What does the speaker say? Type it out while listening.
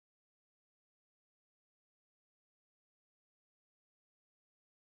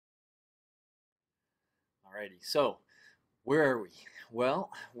Alrighty, so where are we? Well,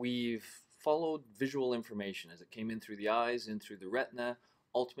 we've followed visual information as it came in through the eyes, in through the retina,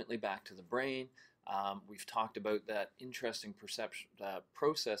 ultimately back to the brain. We've talked about that interesting perception,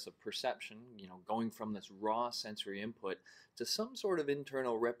 process of perception, going from this raw sensory input to some sort of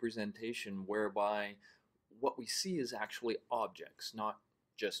internal representation whereby what we see is actually objects, not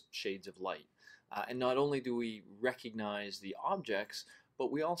just shades of light. And not only do we recognize the objects,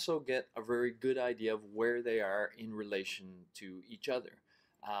 but we also get a very good idea of where they are in relation to each other.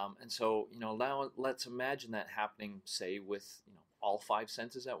 And so, now let's imagine that happening, say, with all five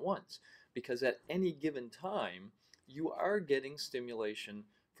senses at once, because at any given time, you are getting stimulation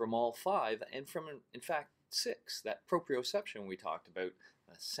from all five, and from, in fact, six. That proprioception we talked about,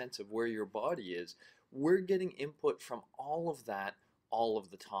 a sense of where your body is. We're getting input from all of that all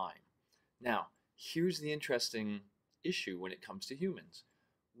of the time. Now, here's the interesting issue when it comes to humans.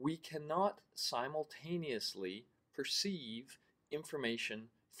 We cannot simultaneously perceive information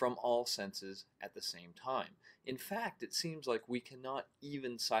from all senses at the same time. In fact, it seems like we cannot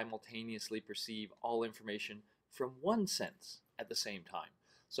even simultaneously perceive all information from one sense at the same time.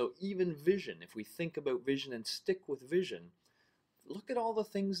 So even vision, if we think about vision and stick with vision, look at all the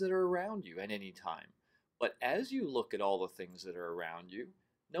things that are around you at any time. But as you look at all the things that are around you,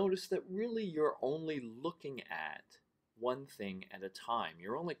 notice that really you're only looking at one thing at a time.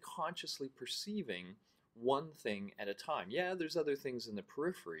 You're only consciously perceiving one thing at a time. Yeah, there's other things in the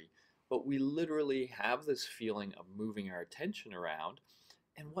periphery, but we literally have this feeling of moving our attention around,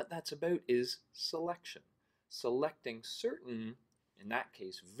 and what that's about is selection. Selecting certain, in that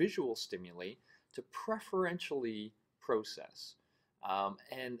case, visual stimuli to preferentially process.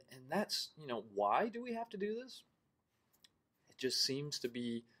 And that's, why do we have to do this? It just seems to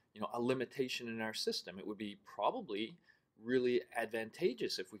be, a limitation in our system. It would be probably really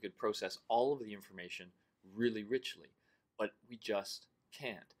advantageous if we could process all of the information really richly, but we just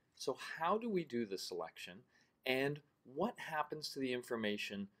can't. So how do we do the selection, and what happens to the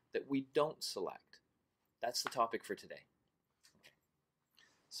information that we don't select? That's the topic for today. Okay.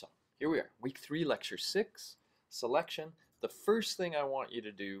 So here we are, week 3, lecture 6, selection. The first thing I want you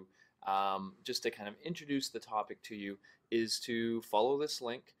to do, just to kind of introduce the topic to you, is to follow this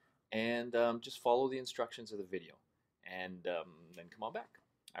link and just follow the instructions of the video, and then come on back.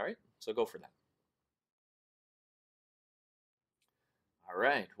 All right, so go for that. All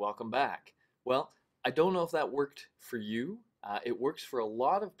right, welcome back. Well, I don't know if that worked for you. It works for a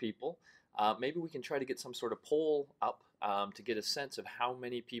lot of people. Maybe we can try to get some sort of poll up to get a sense of how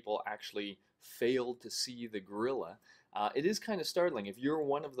many people actually failed to see the gorilla. It is kind of startling if you're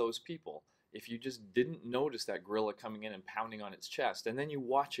one of those people. If you just didn't notice that gorilla coming in and pounding on its chest, and then you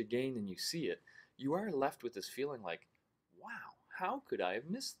watch again and you see it, you are left with this feeling like, wow, how could I have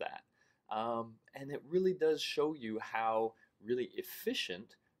missed that? And it really does show you how really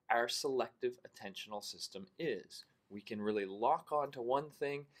efficient our selective attentional system is. We can really lock onto one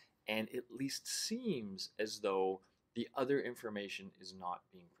thing, and it at least seems as though the other information is not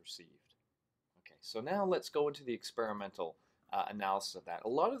being perceived. Okay, so now let's go into the experimental analysis of that. A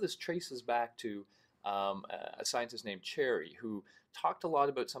lot of this traces back to a scientist named Cherry, who talked a lot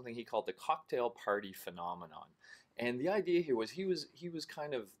about something he called the cocktail party phenomenon. And the idea here was he was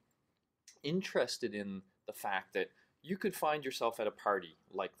kind of interested in the fact that you could find yourself at a party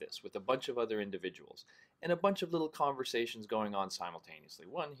like this with a bunch of other individuals and a bunch of little conversations going on simultaneously.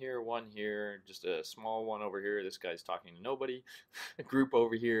 One here, just a small one over here, this guy's talking to nobody, a group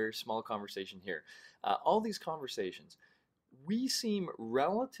over here, small conversation here. All these conversations, we seem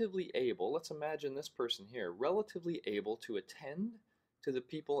relatively able, let's imagine this person here, relatively able to attend to the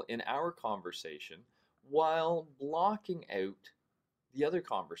people in our conversation while blocking out the other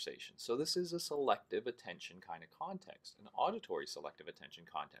conversation. So this is a selective attention kind of context, an auditory selective attention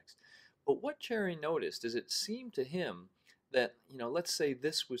context. But what Cherry noticed is it seemed to him that, let's say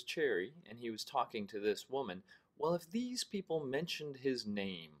this was Cherry and he was talking to this woman. Well, if these people mentioned his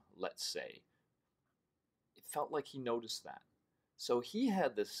name, let's say, it felt like he noticed that. So he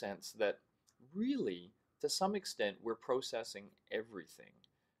had this sense that really, to some extent, we're processing everything.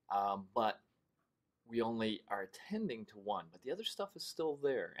 But we only are attending to one, but the other stuff is still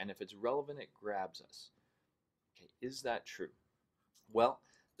there, and if it's relevant, it grabs us. Okay, is that true? Well,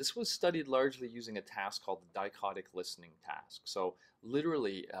 this was studied largely using a task called the Dichotic listening task. So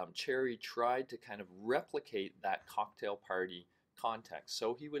literally, Cherry tried to kind of replicate that cocktail party context.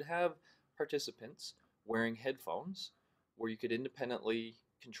 So he would have participants wearing headphones where you could independently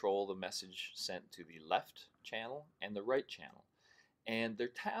control the message sent to the left channel and the right channel. And their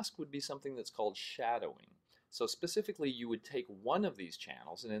task would be something that's called shadowing. So specifically, you would take one of these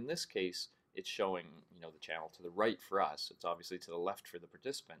channels, and in this case, it's showing, the channel to the right for us. It's obviously to the left for the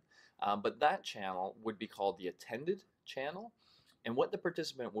participant. But that channel would be called the attended channel. And what the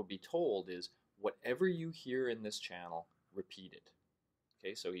participant would be told is, whatever you hear in this channel, repeat it.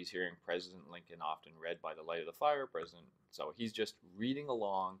 Okay, so he's hearing President Lincoln often read by the light of the fire, so he's just reading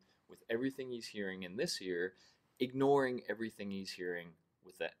along with everything he's hearing in this ear, ignoring everything he's hearing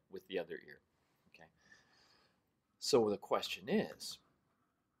with the other ear. Okay. So the question is,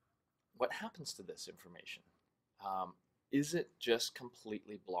 what happens to this information? Is it just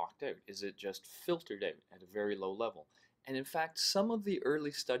completely blocked out? Is it just filtered out at a very low level? And in fact, some of the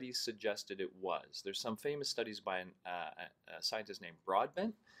early studies suggested it was. There's some famous studies by a scientist named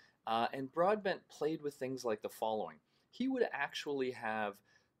Broadbent, and Broadbent played with things like the following. He would actually have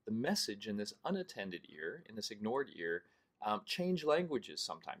the message in this unattended ear, in this ignored ear, change languages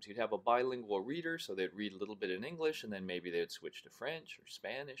sometimes. He'd have a bilingual reader, so they'd read a little bit in English, and then maybe they'd switch to French or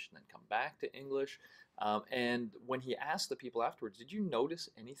Spanish, and then come back to English. And when he asked the people afterwards, did you notice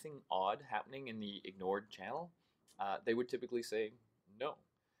anything odd happening in the ignored channel? They would typically say no.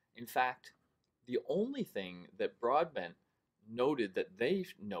 In fact, the only thing that Broadbent noted that they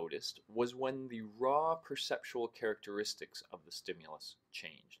noticed was when the raw perceptual characteristics of the stimulus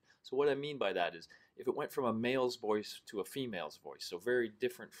changed. So what I mean by that is, if it went from a male's voice to a female's voice, so very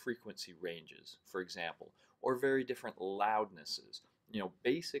different frequency ranges, for example, or very different loudnesses,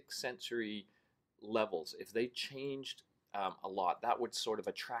 basic sensory levels, if they changed a lot, that would sort of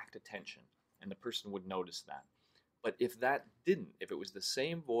attract attention, and the person would notice that. But if that didn't, if it was the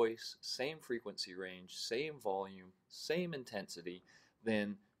same voice, same frequency range, same volume, same intensity,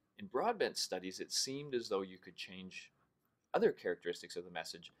 then in Broadbent studies, it seemed as though you could change other characteristics of the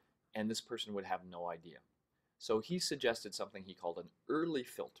message, and this person would have no idea. So he suggested something he called an early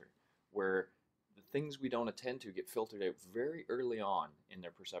filter, where the things we don't attend to get filtered out very early on in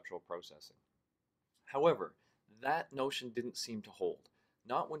their perceptual processing. However, that notion didn't seem to hold.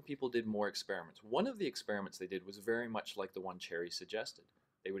 Not when people did more experiments. One of the experiments they did was very much like the one Cherry suggested.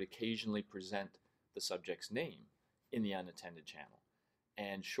 They would occasionally present the subject's name in the unattended channel.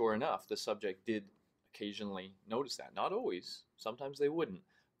 And sure enough, the subject did occasionally notice that. Not always. Sometimes they wouldn't.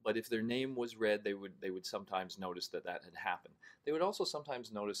 But if their name was read, they would sometimes notice that had happened. They would also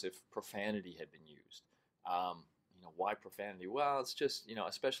sometimes notice if profanity had been used. Why profanity? Well, it's just,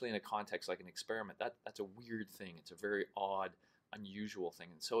 especially in a context like an experiment, that's a weird thing. It's a very odd, unusual thing.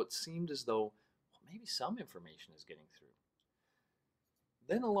 And so it seemed as though, maybe some information is getting through.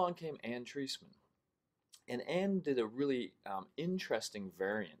 Then along came Anne Triesman. And Anne did a really interesting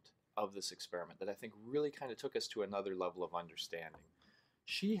variant of this experiment that I think really kind of took us to another level of understanding.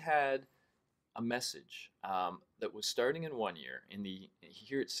 She had a message that was starting in one ear.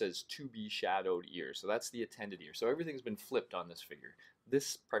 Here it says to be shadowed ear. So that's the attended ear. So everything's been flipped on this figure.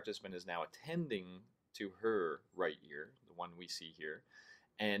 This participant is now attending to her right ear, the one we see here,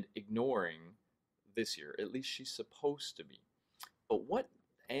 and ignoring this ear. At least she's supposed to be. But what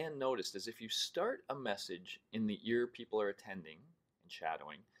Anne noticed is, if you start a message in the ear people are attending and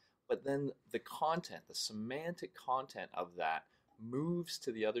shadowing, but then the content, the semantic content of that moves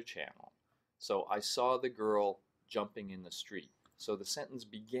to the other channel. So I saw the girl jumping in the street. So the sentence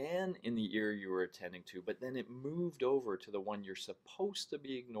began in the ear you were attending to, but then it moved over to the one you're supposed to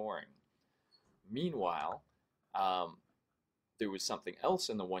be ignoring. Meanwhile, there was something else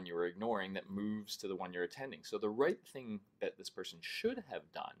in the one you were ignoring that moves to the one you're attending. So the right thing that this person should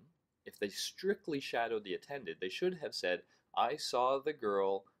have done, if they strictly shadowed the attended, they should have said, I saw the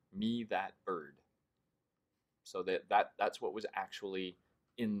girl, me that bird. So that's what was actually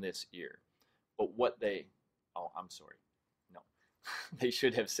in this ear. But they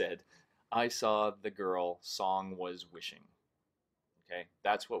should have said, I saw the girl, song was wishing. Okay,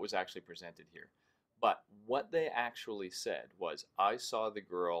 that's what was actually presented here. But what they actually said was, I saw the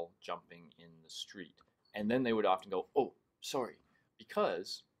girl jumping in the street. And then they would often go, oh, sorry,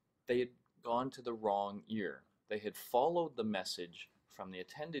 because they had gone to the wrong ear. They had followed the message from the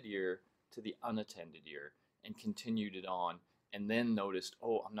attended ear to the unattended ear and continued it on, and then noticed,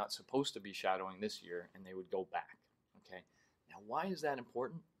 oh, I'm not supposed to be shadowing this ear, and they would go back. Okay. Now, why is that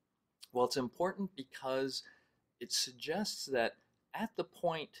important? Well, it's important because it suggests that at the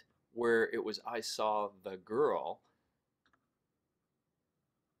point where it was I saw the girl,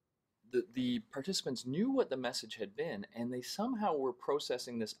 the participants knew what the message had been, and they somehow were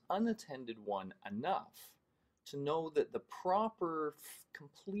processing this unattended one enough to know that the proper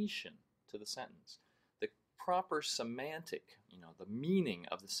completion to the sentence, the proper semantic, the meaning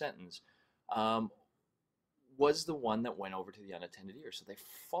of the sentence, was the one that went over to the unattended ear. So they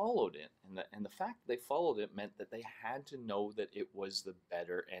followed it, and the fact that they followed it meant that they had to know that it was the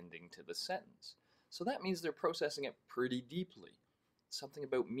better ending to the sentence. So that means they're processing it pretty deeply. Something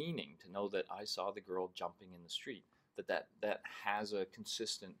about meaning, to know that I saw the girl jumping in the street, that has a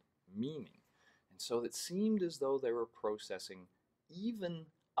consistent meaning. And so it seemed as though they were processing even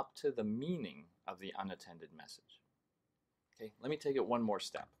up to the meaning of the unattended message. Okay, let me take it one more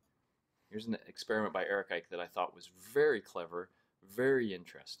step. Here's an experiment by Eich that I thought was very clever, very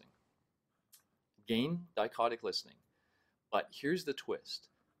interesting. Again, dichotic listening. But here's the twist.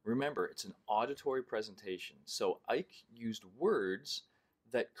 Remember, it's an auditory presentation. So Eich used words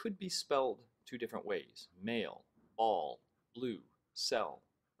that could be spelled two different ways. Male, ball, blue, cell,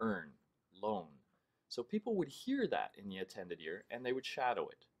 earn, loan. So people would hear that in the attended ear and they would shadow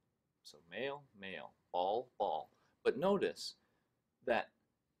it. So male, male, ball, ball. But notice that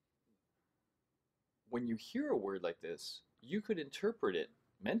when you hear a word like this, you could interpret it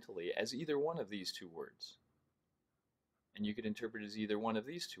mentally as either one of these two words. And you could interpret it as either one of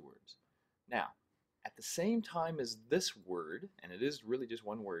these two words. Now, at the same time as this word, and it is really just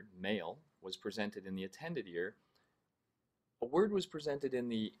one word, male, was presented in the attended ear, a word was presented in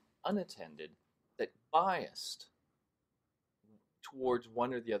the unattended that biased towards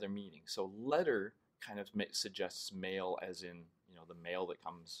one or the other meaning. So letter kind of suggests male as in, the mail that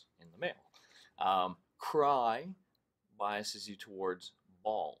comes in the mail. Cry biases you towards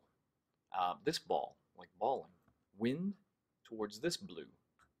ball. This ball, like balling. Wind towards this blue.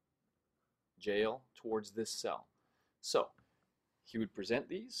 Jail towards this cell. So he would present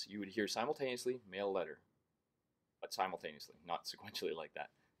these. You would hear simultaneously male letter, but simultaneously, not sequentially like that.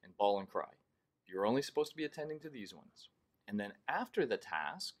 And ball and cry. You're only supposed to be attending to these ones. And then after the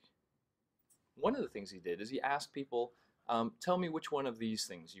task, one of the things he did is he asked people, tell me which one of these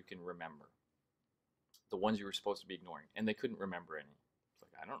things you can remember. The ones you were supposed to be ignoring. And they couldn't remember any. It's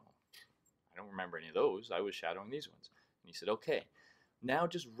like, I don't know. I don't remember any of those. I was shadowing these ones. And he said, okay, now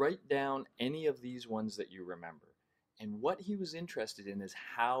just write down any of these ones that you remember. And what he was interested in is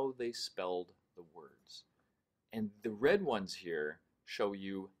how they spelled the words. And the red ones here show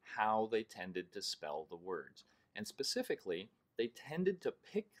you how they tended to spell the words. And specifically, they tended to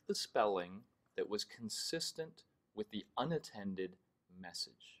pick the spelling that was consistent with the unattended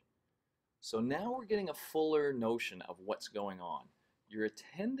message. So now we're getting a fuller notion of what's going on. You're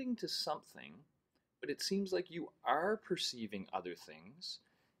attending to something, but it seems like you are perceiving other things,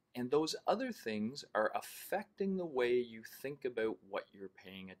 and those other things are affecting the way you think about what you're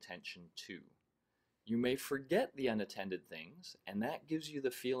paying attention to. You may forget the unattended things, and that gives you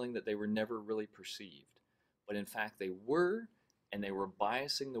the feeling that they were never really perceived. But in fact, they were, and they were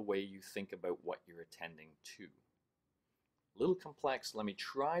biasing the way you think about what you're attending to. A little complex. Let me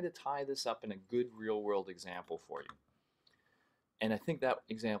try to tie this up in a good real-world example for you. And I think that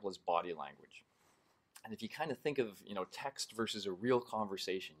example is body language. And if you kind of think of, text versus a real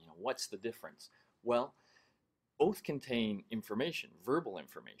conversation, what's the difference? Well, both contain information, verbal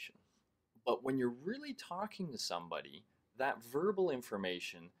information. But when you're really talking to somebody, that verbal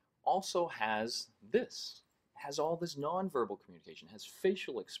information also has this. It has all this nonverbal communication, has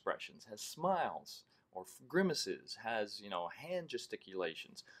facial expressions, has smiles or grimaces, has, hand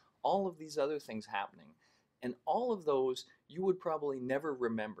gesticulations, all of these other things happening. And all of those you would probably never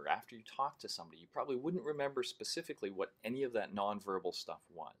remember after you talk to somebody. You probably wouldn't remember specifically what any of that nonverbal stuff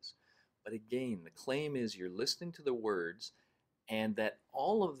was. But again, the claim is you're listening to the words, and that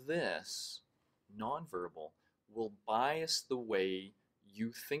all of this nonverbal will bias the way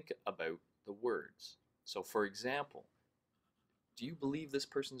you think about the words. So for example, do you believe this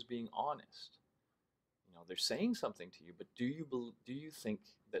person's being honest? They're saying something to you, but do you think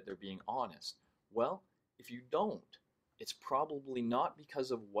that they're being honest? Well, if you don't, it's probably not because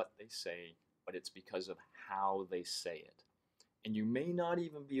of what they say, but it's because of how they say it. And you may not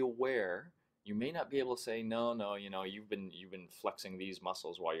even be aware. You may not be able to say, no, you've been flexing these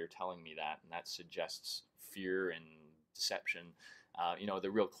muscles while you're telling me that, and that suggests fear and deception.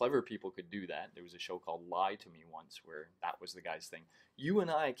 The real clever people could do that. There was a show called Lie to Me once where that was the guy's thing. You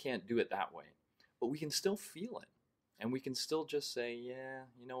and I can't do it that way, but we can still feel it, and we can still just say, yeah,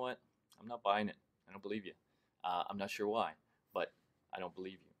 you know what? I'm not buying it. I don't believe you. I'm not sure why, but I don't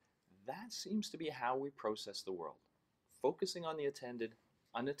believe you. That seems to be how we process the world. Focusing on the attended,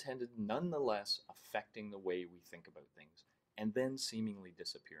 unattended nonetheless affecting the way we think about things, and then seemingly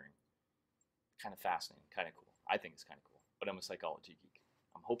disappearing. Kind of fascinating, kind of cool. I think it's kind of cool, but I'm a psychology geek.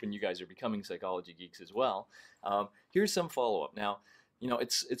 I'm hoping you guys are becoming psychology geeks as well. Here's some follow-up. Now,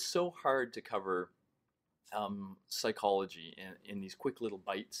 it's so hard to cover psychology in these quick little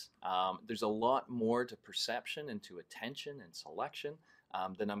bites. There's a lot more to perception and to attention and selection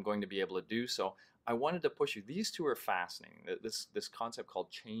than I'm going to be able to do. So I wanted to push you. These two are fascinating. This concept called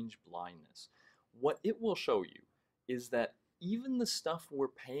change blindness. What it will show you is that even the stuff we're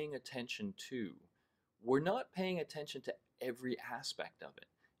paying attention to, we're not paying attention to every aspect of it.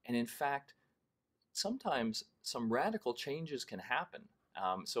 And in fact, sometimes some radical changes can happen.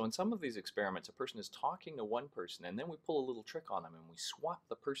 So in some of these experiments, a person is talking to one person, and then we pull a little trick on them, and we swap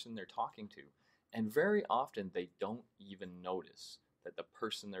the person they're talking to. And very often, they don't even notice that the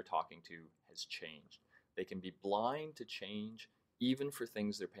person they're talking to has changed. They can be blind to change, even for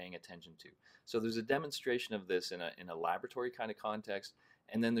things they're paying attention to. So there's a demonstration of this in a laboratory kind of context,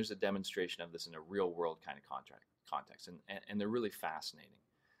 and then there's a demonstration of this in a real world kind of context, and they're really fascinating.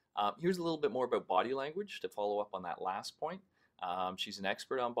 Here's a little bit more about body language to follow up on that last point. She's an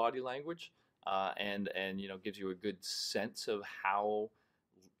expert on body language, and gives you a good sense of how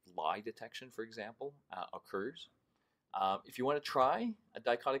lie detection, for example, occurs. If you want to try a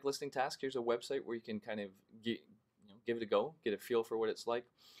dichotic listening task, here's a website where you can kind of give it a go, get a feel for what it's like.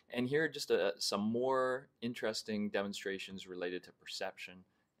 And here are just some more interesting demonstrations related to perception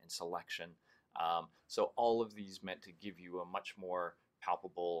and selection. So all of these meant to give you a much more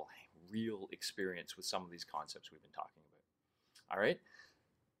palpable, real experience with some of these concepts we've been talking about. All right,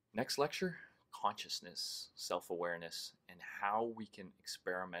 next lecture, consciousness, self-awareness, and how we can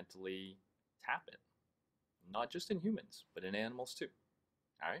experimentally tap it. Not just in humans, but in animals too.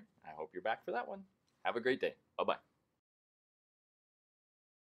 All right, I hope you're back for that one. Have a great day. Bye-bye.